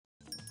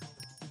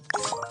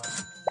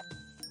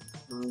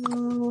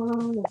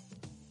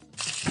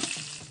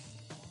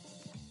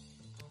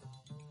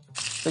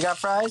We got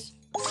fries?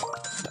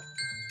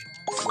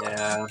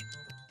 Yeah.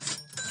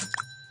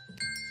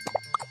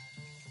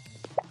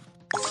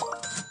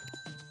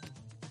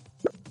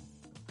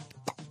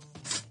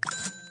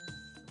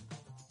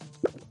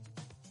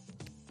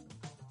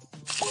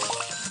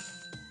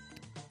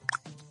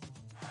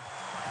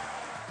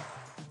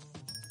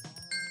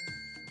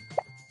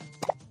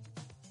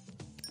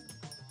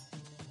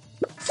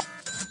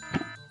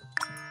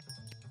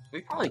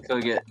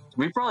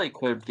 We probably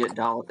could get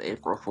down with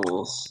April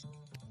Fools.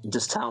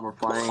 Just tell him we're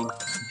playing,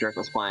 Jerk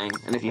was playing,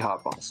 and if he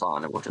hops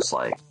on, it will just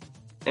like,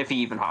 if he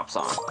even hops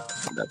on,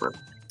 whatever.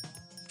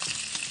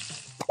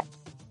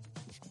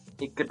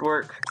 It could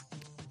work.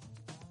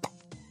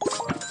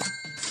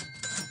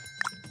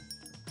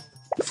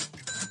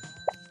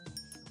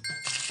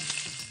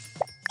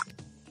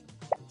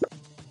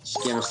 Just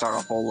get him to start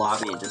a whole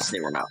lobby and just say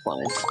we're not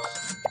playing.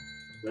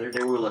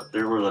 They were left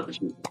the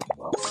shoot.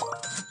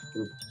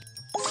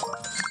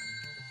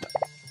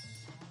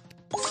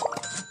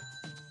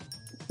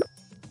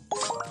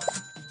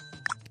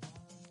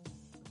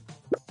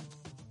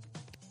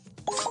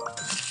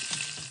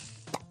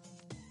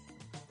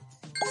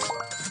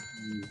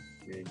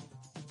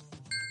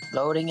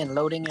 Loading and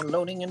loading and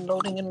loading and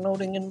loading and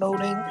loading and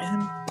loading.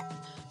 And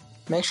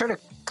make sure to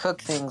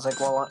cook things like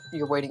while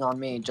you're waiting on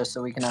me, just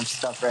so we can have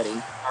stuff ready.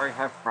 I already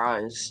have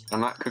fries.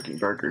 I'm not cooking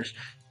burgers.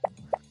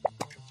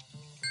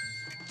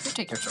 You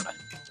take your soda.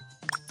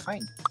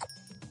 Fine.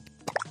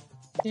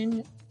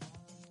 Yeah,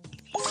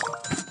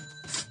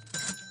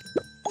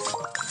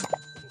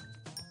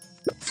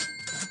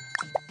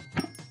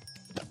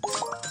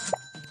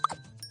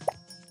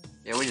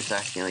 we just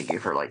accidentally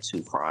gave her like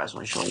 2 fries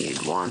when she only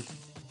needed 1.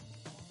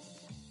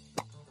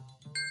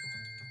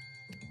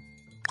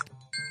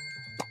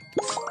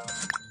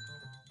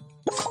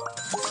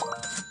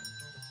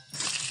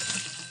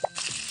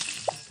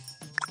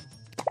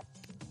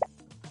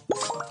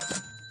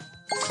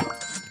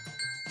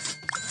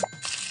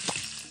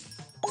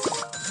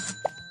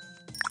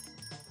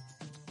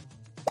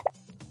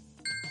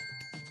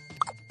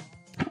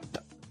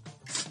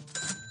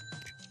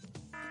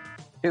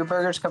 Two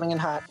burgers coming in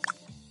hot.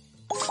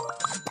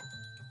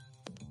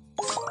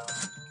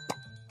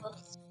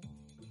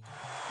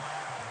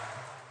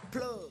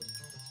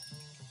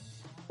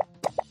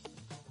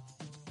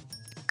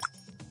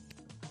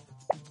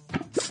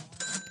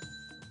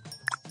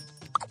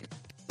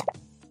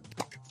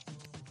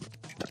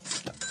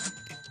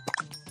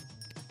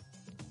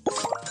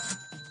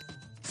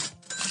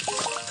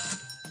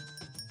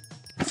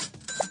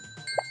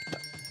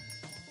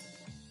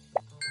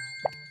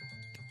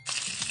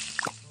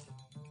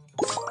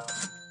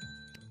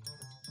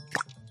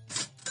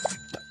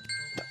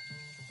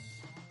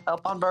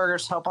 Help on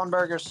burgers, help on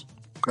burgers.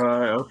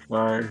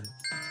 Okay.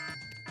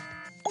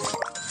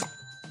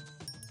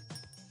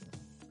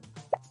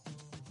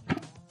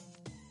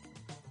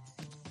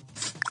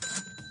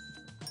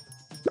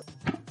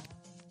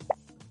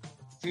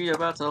 She's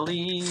about to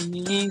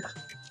leave.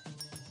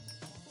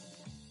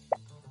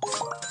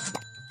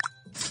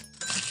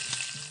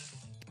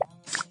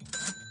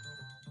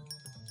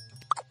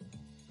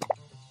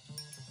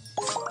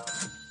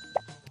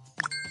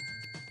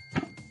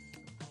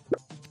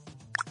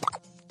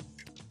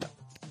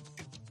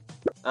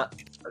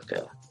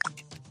 Okay.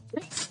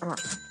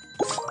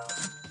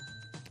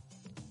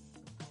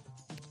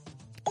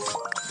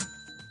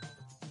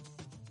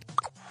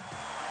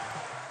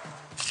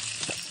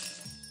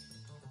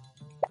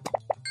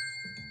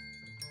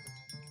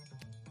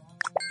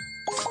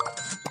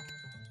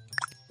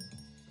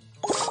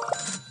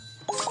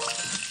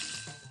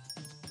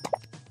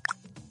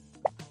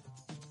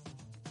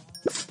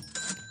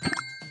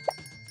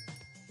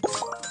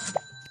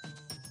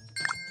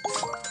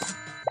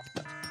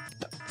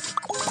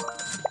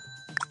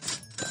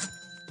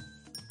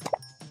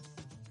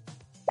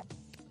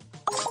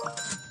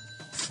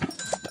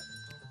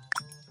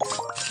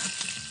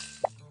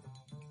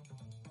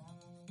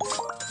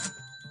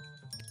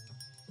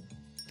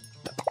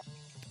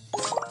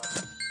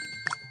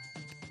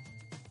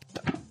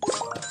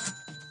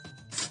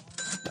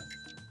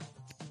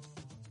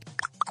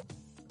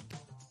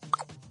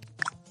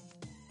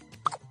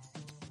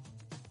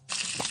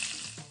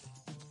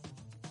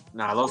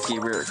 Nah, low-key,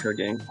 we were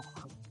cooking.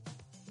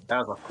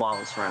 That was a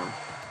flawless round.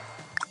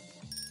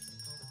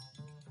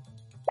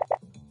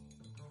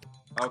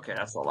 Okay,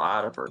 that's a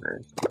lot of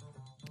burgers.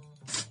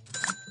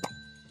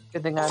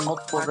 Good thing I have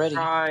multiple ready.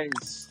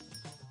 Fries.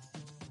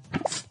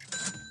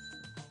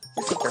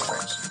 You take your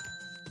fries.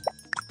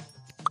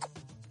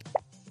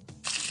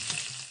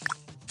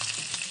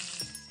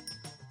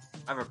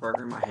 I have a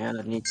burger in my hand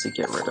I need to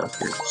get rid of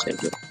here.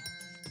 Save it.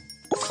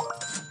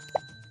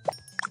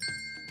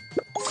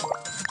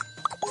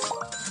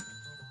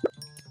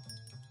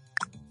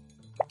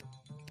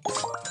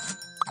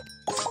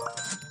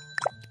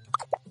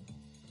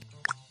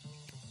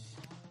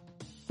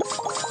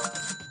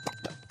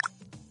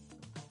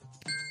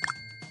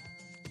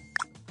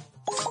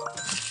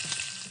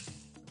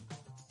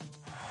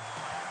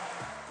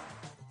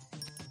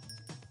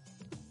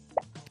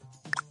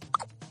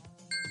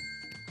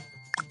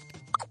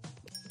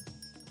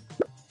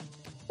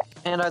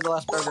 And I had the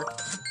last burger.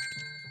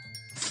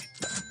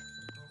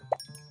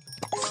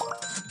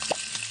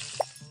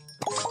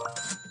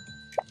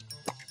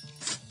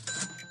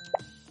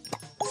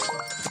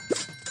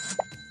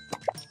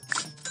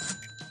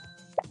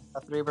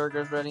 Got 3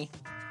 burgers ready.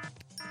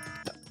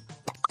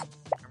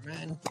 Come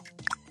in.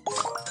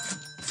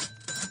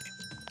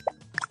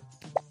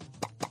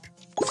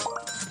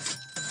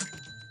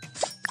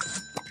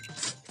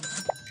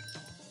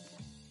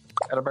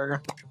 Got a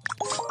burger.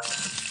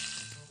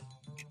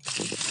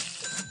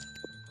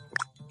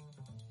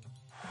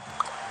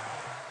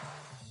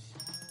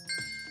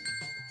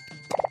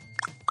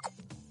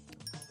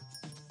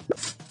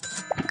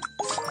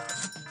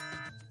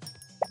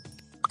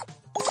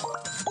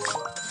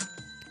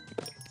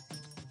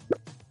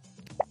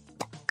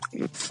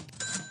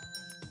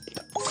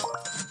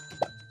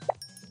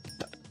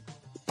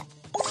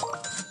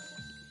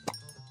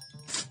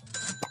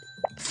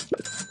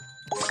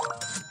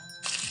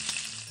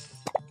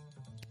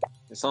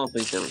 Someone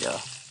please, there we go.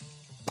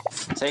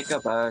 Take a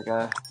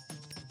burger.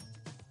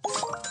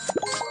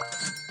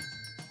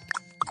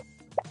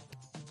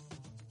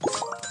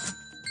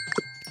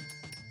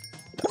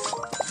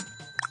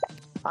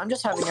 I'm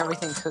just having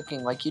everything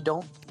cooking. Like, you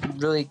don't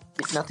really...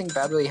 Nothing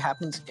bad really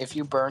happens if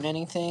you burn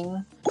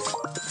anything.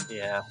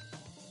 Yeah.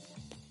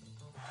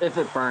 If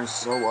it burns,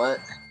 so what?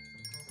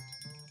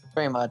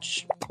 Very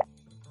much.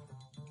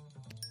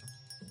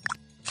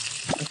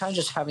 I'm kind of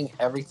just having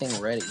everything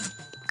ready.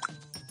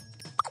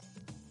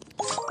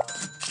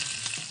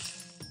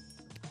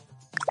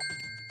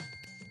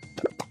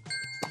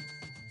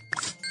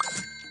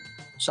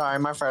 Sorry,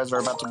 my fries were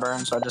about to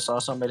burn, so I just saw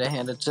somebody to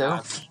hand it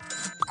to.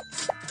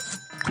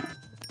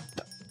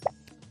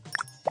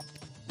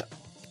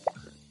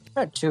 I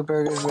had 2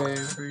 burgers ready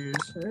for you,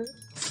 sir.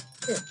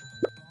 Here.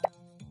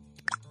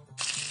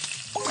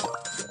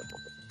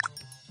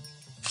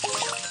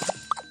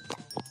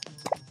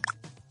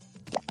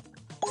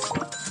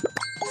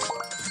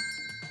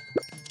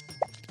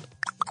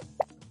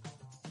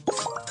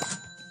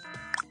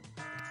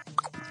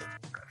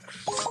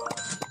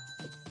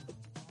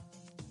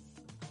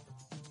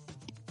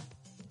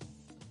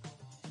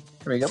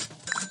 Here we go.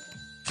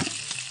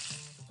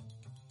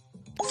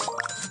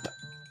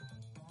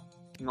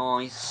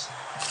 Nice.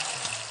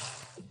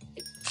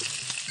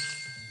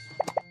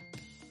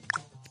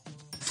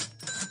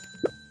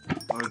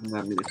 Why didn't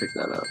I need to pick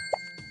that up?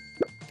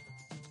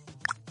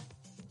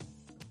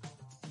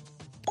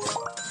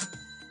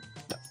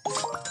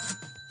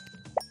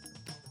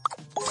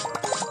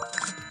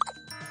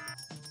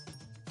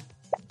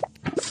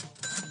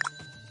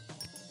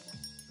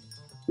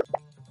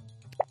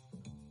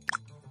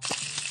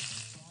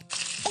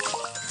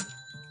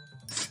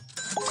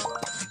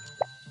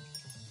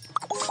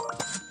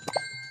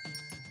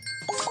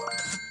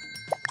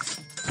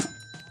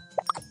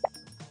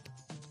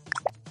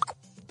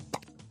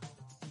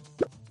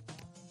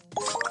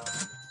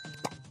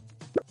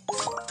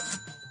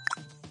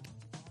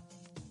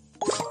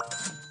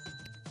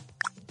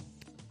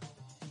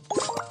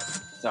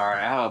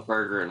 Sorry, I have a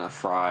burger and a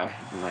fry,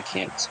 and I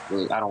can't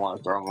split. I don't want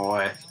to throw them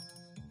away.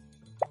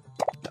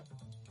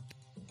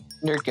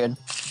 You're good.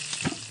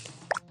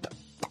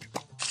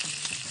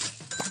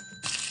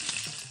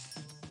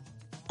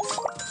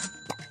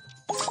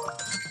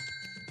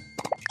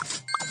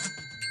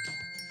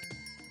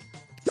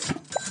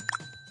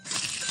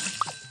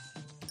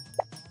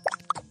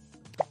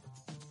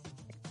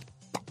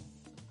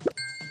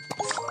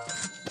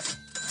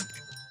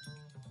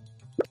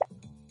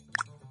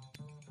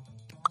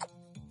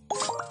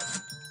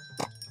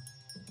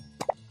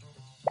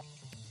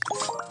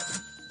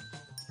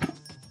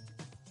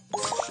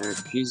 Shoot,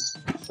 she's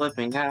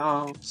flipping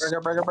out.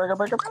 Burger.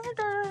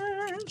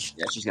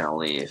 Yeah, she's gonna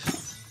leave.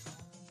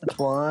 That's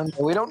 1.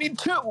 We don't need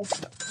 2.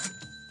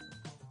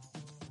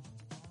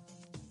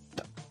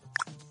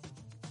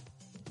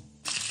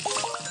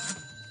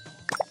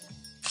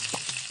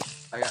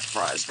 I got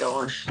fries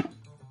going.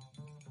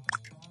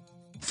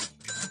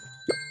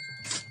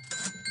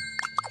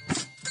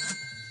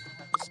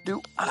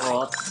 Stu.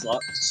 Oh, that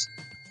sucks.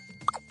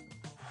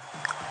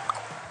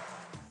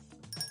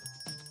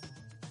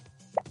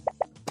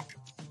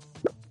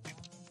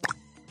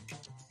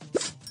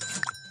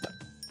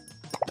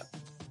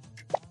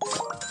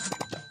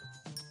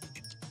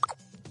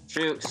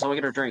 Shoot, someone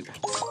get her a drink.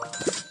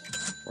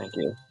 Thank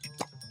you.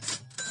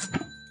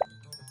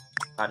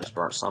 I just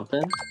burnt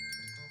something.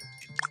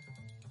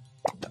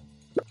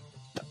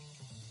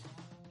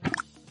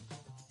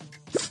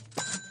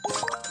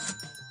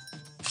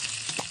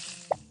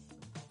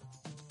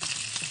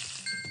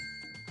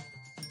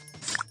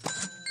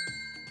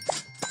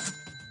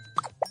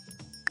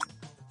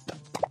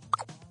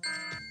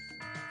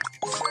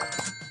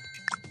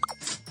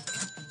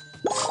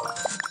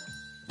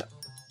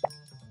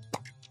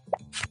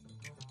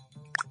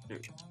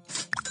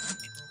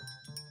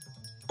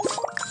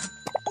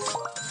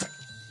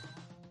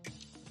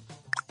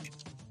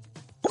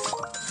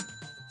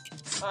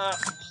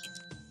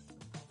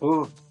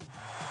 Ooh.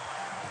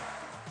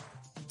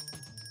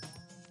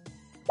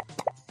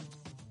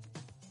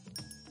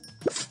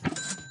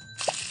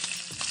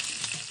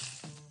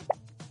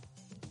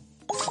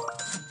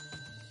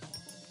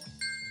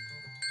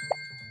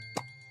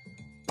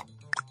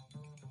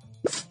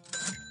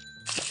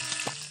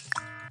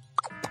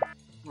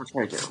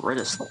 trying to get rid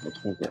of stuff. I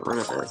can't get rid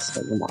of it. It's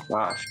like, oh my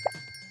gosh.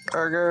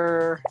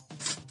 Burger.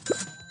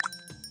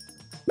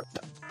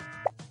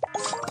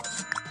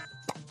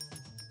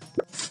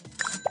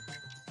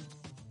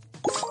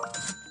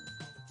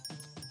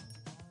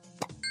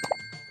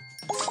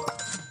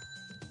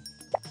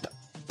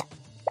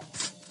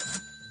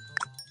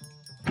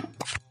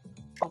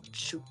 Oh,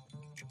 shoot.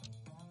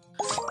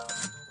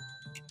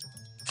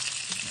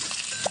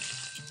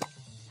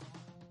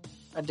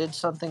 I did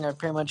something I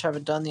pretty much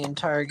haven't done the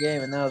entire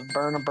game, and that was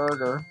burn a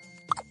burger.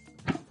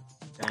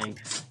 Dang.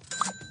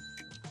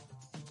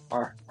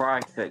 Our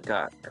fry cook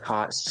got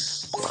caught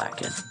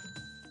slacking.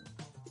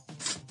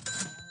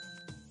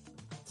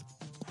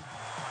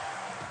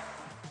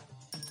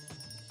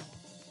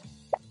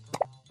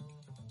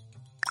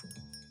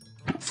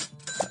 I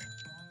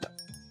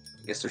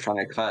guess they're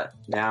trying to cut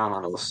down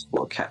on those.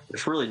 Well,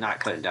 it's really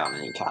not cutting down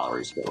any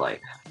calories, but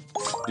like,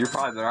 you're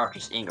probably better off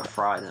just eating a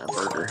fry than a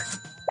burger.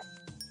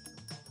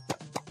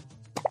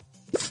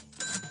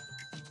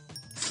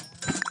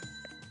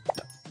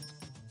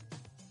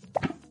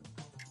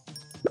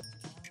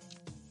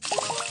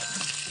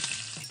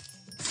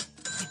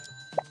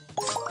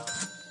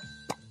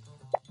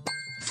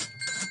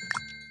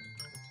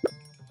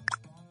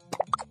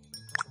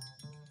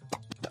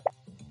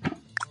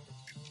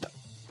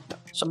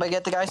 Somebody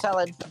get the guy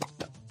salad.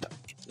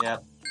 Yeah.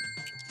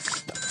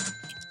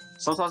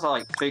 Sometimes I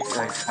like figure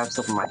I have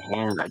stuff in my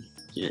hand I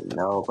didn't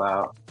know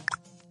about.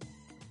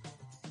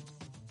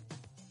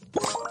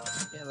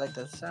 Yeah, like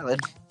the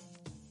salad.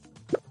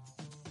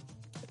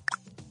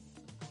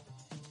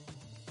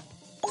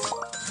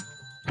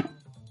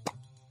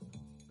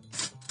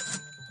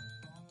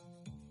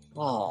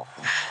 Oh.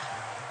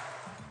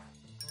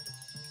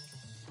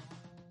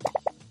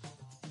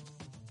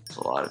 It's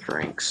a lot of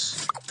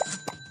drinks.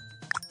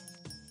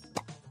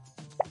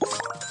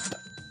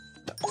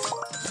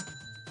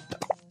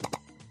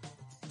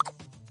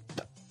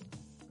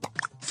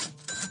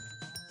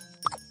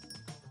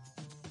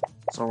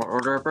 So we'll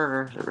order a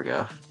burger. There we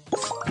go.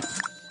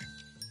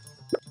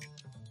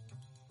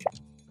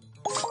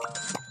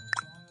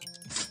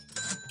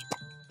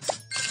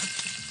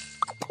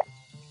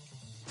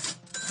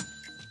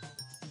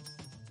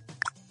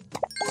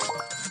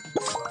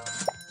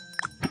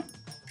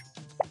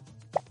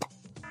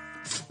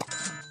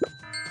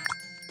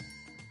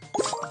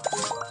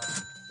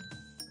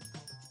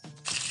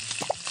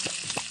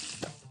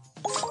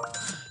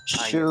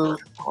 Shoot.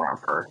 Wrong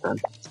person.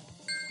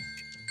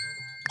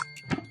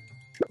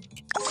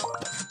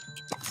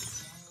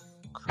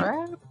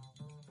 Crap.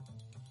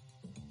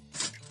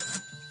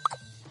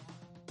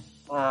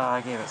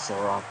 I gave it to the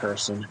wrong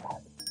person.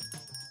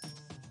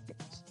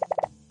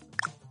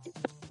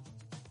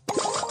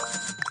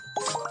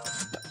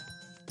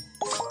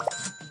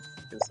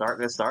 Good start,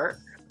 good start.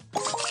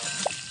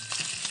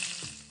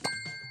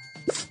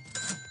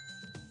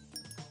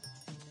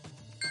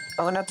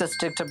 I'm gonna have to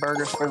stick to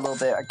burgers for a little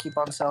bit. I keep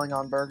on selling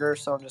on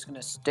burgers, so I'm just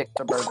gonna stick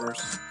to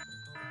burgers.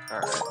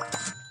 Alright.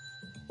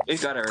 We've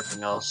got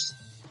everything else.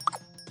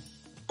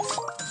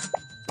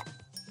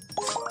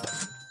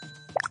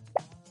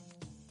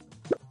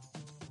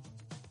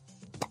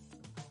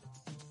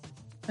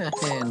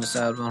 And the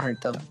salad won't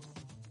hurt them.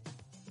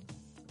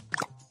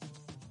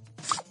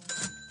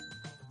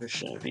 This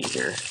shouldn't be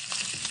here.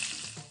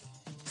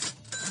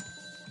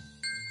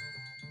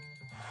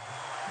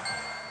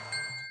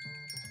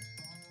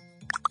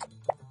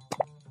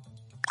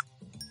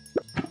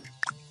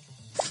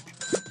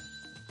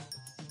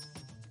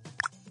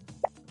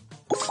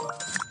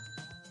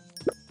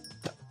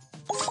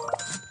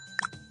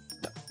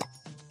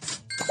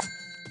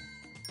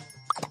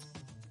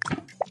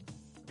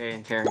 Okay,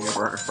 and carrying a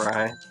burger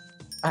fry.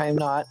 I am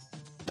not.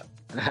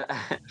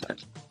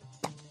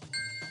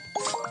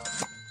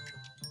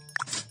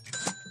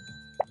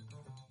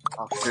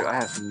 Oh shoot, I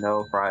have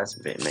no fries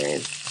being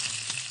made.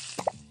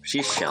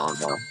 She's chilling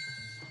though.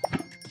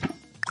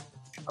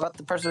 How about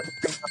the person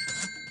with the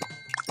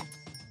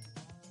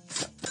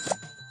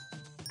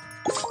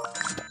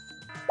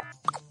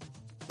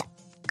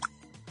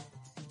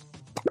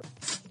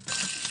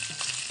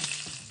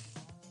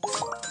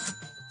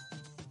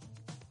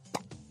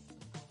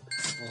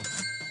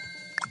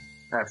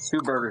I have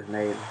 2 burgers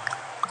made.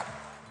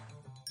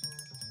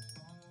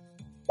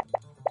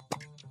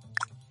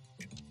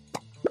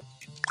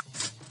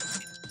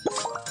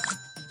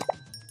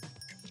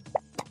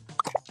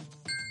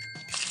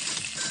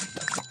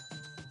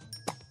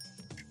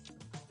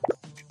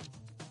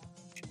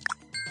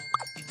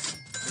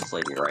 This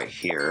lady right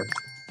here.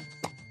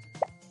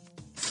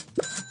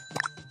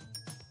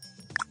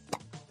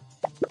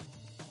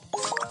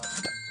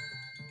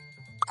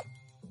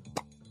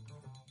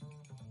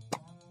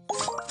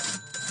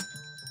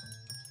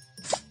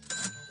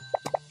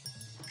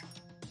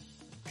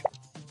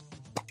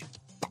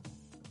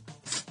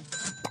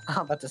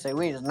 I'm about to say,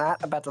 we is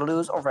not about to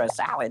lose over a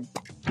salad.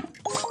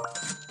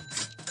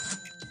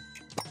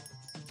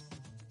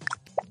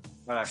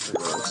 That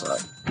actually rolls up.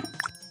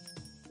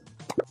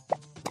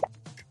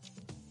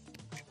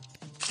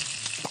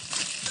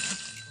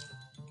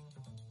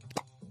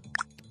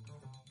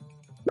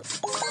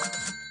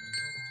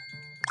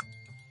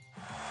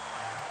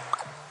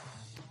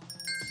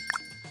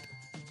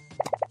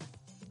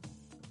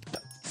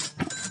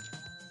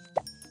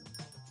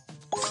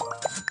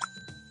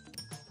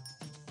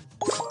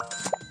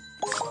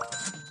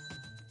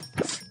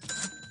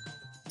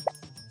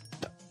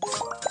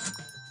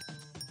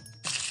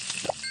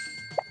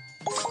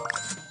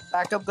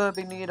 Backup gonna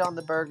be needed on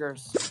the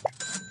burgers.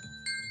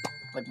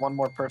 Like one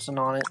more person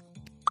on it.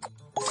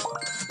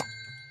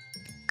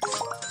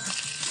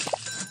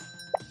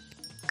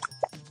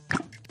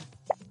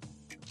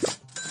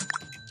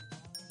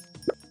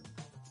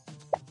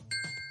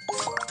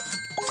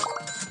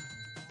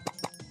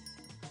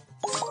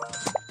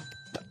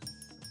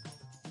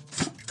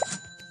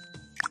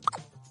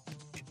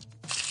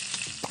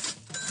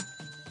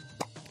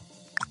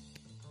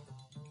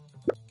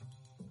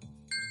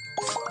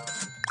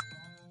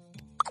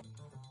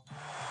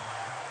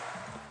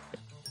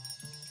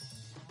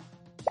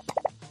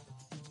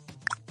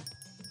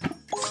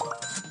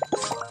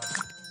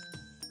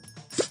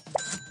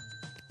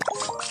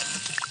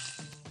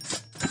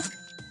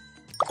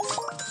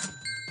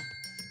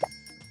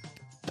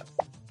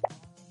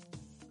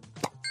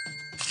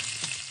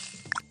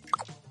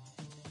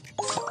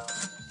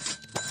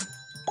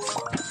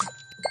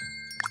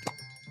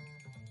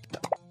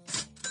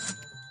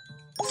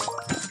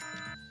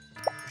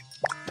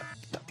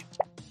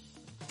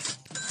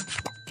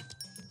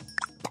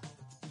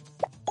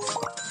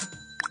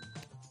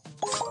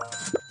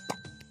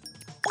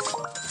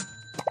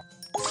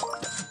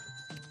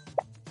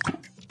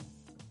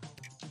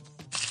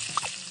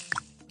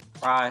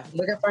 Fry.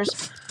 Look at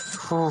first.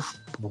 Whew.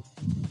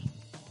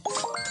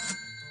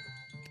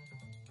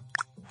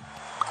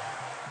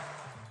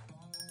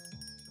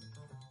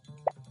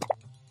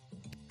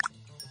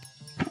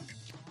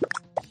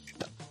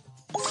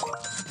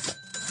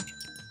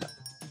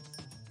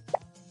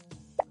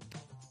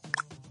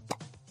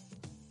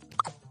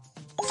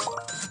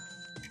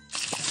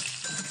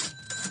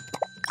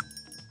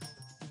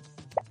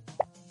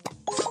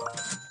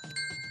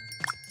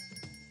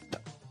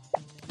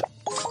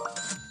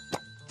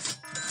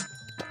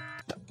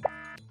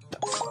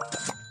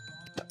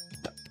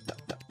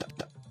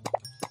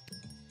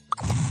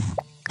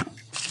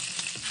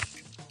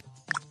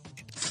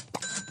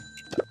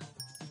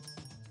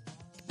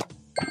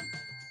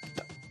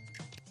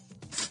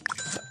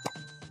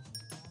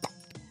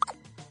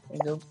 There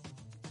you go.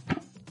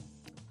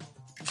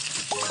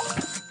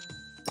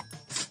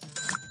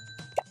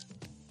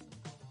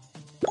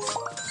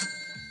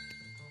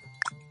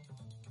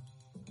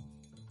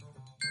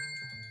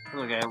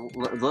 Okay,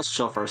 let's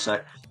chill for a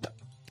sec.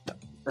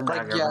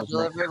 Like, yeah,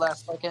 deliver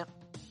last second.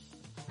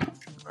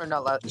 Or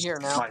not last, here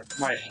now.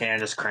 My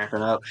hand is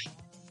cramping up.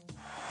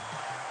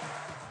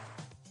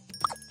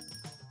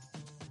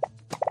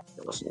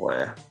 Get this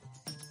away.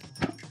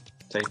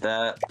 Take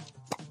that.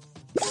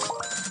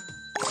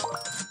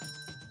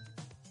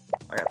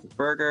 I got the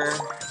burger.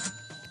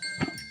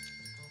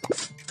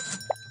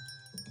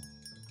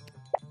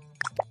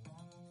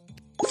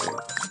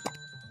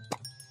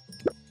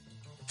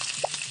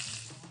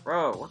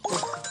 Bro, what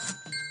the?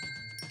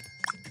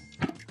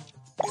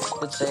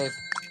 Good save.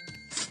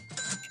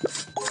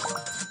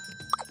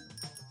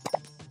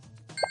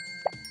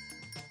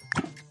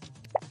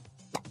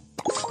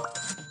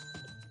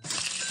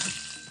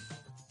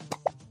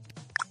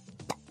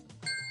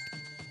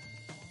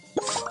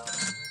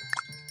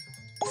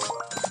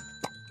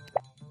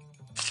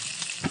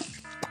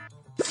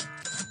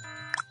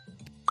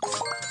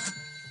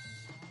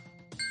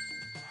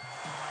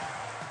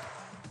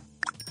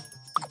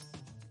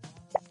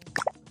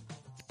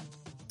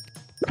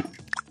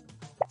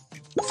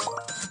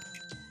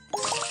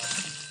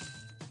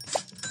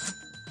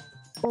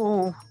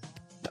 Ooh.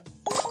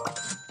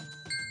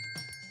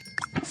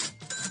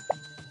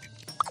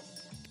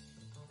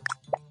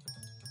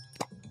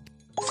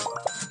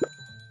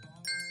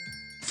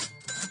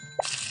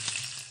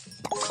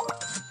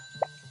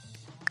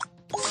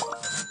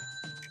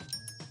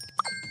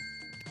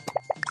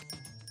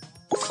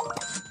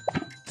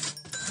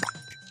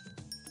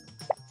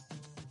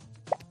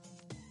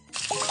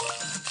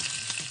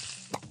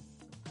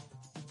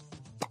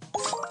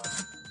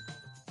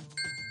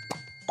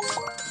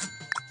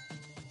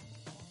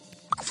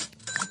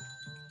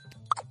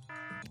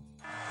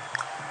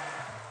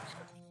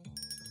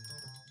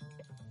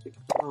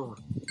 Oh.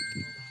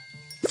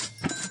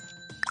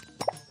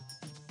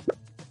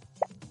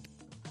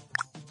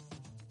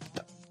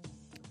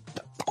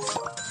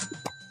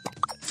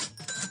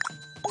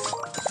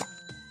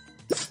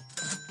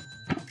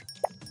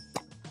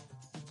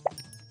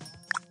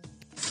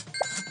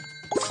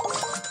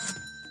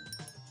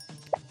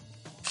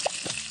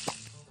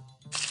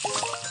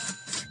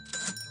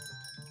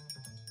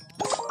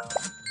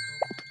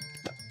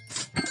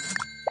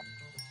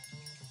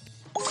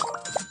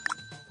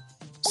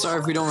 Sorry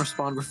if we don't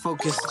respond, we're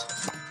focused.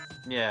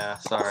 Yeah,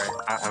 sorry.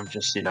 I'm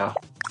just, you know.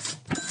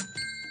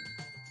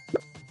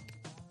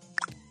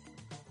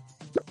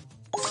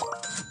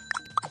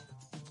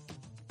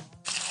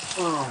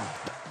 Oh.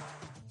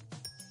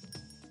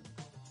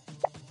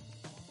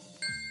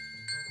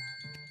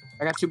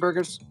 I got 2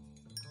 burgers.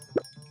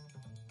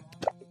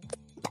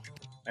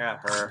 I got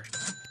her.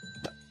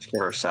 Just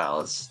give her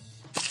salads.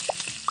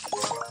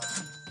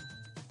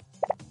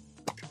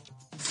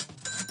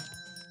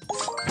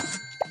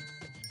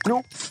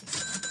 No.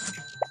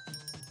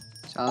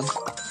 Salad.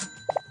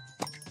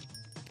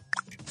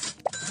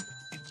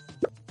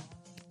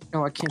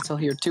 No, I can't sell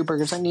here. 2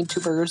 burgers. I need 2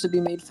 burgers to be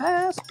made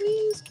fast.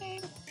 Please,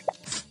 game.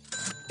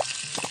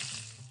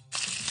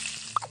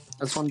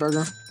 That's 1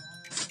 burger.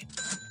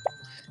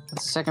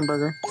 That's the 2nd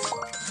burger.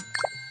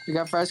 You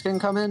got fries can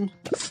come in?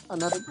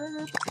 Another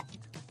burger?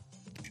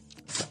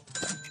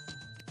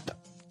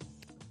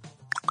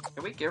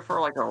 Can we give her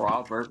like a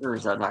raw burger, or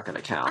is that not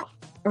gonna count?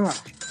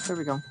 There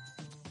we go.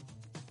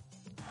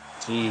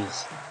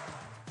 Jeez.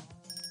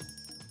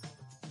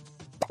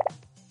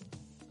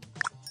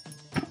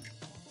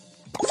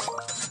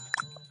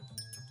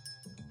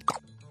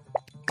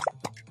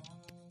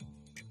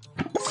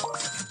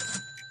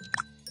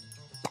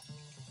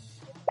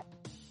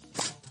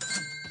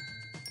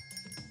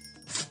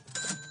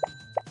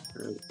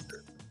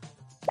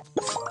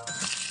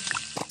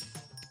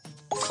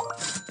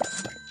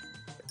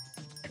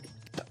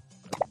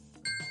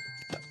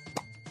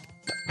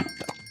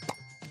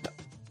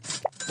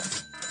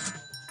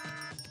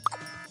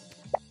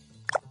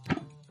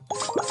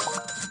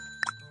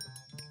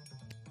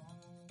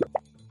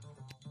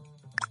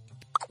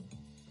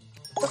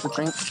 Got the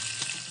drink.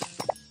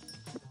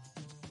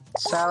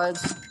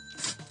 Salads.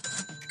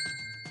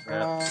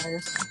 Yeah.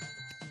 Fries.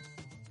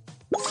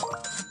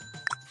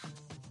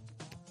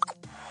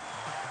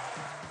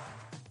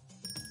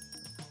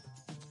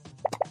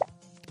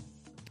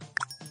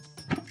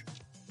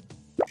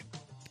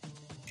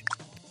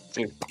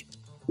 Dude.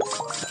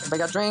 Everybody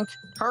got drink.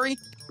 Hurry.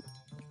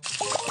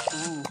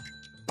 Ooh.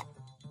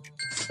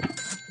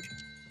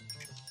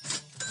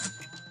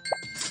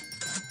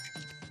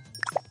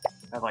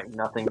 I have like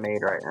nothing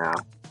made right now.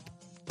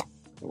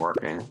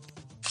 Working.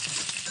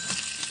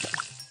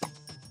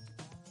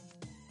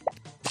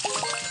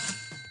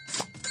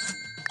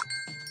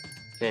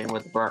 Okay,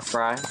 with the burnt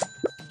fry.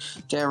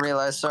 Didn't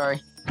realize,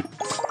 sorry.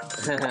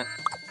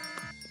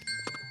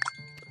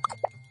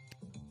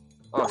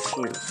 Oh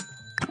shoot.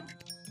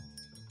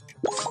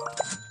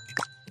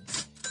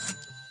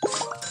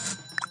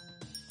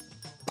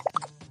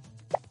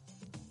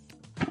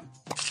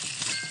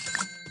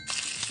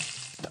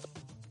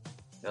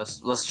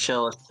 Let's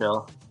chill, let's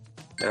chill.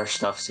 Get our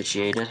stuff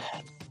situated.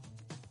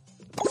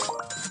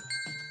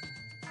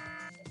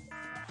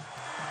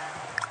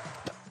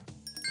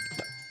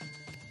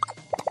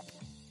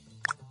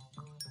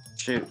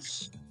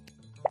 Shoots.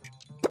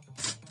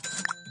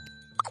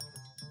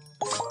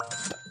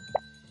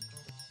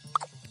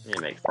 Need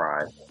to make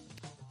fries.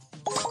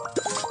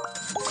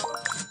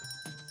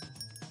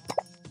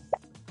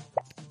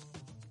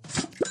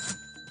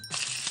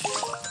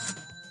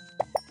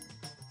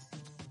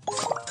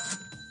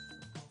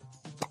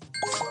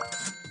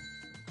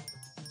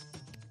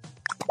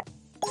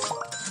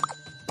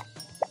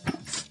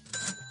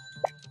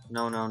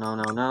 No, no, no,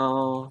 no,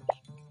 no.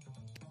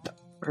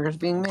 Burgers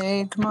being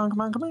made. Come on, come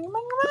on, come on, come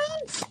on, come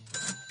on.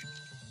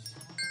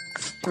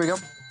 Here we go.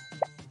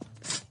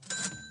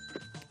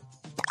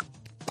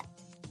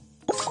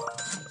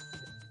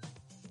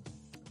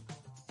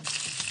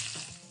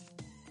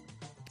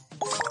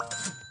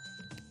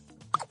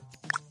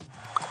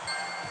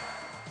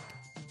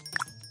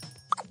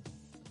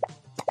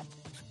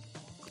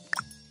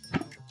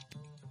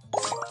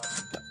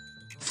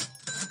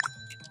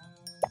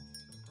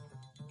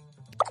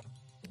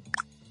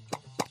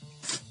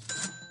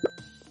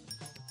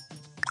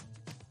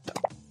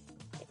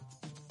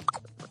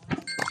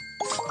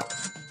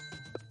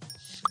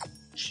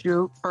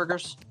 Shoot,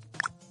 burgers.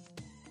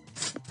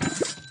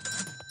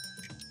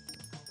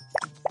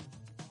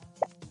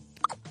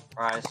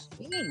 Fries.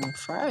 Dang,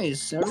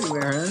 fries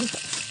everywhere, huh?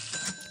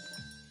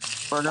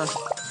 Burger.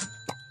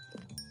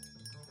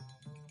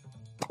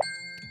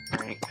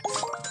 Drink.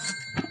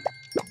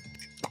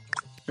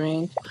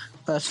 Drink.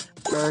 Plus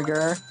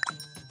burger.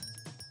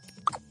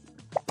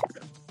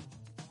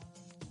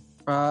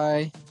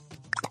 Fry.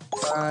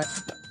 Fry.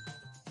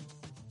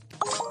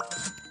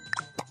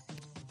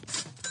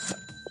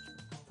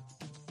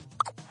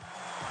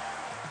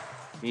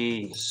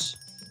 Jeez.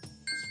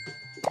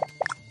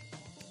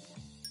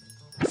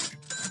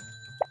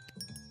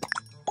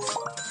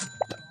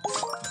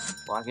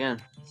 Log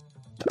in.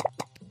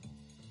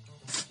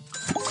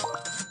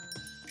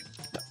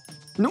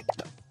 Nope.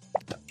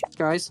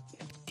 Guys.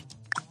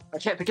 I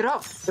can't pick it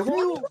up. It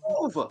won't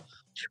move.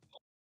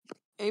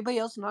 Anybody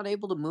else not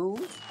able to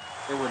move?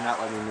 It would not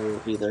let me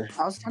move either.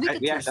 I was trying to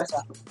get Yeah, your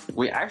stuff.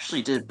 we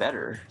actually did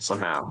better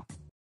somehow.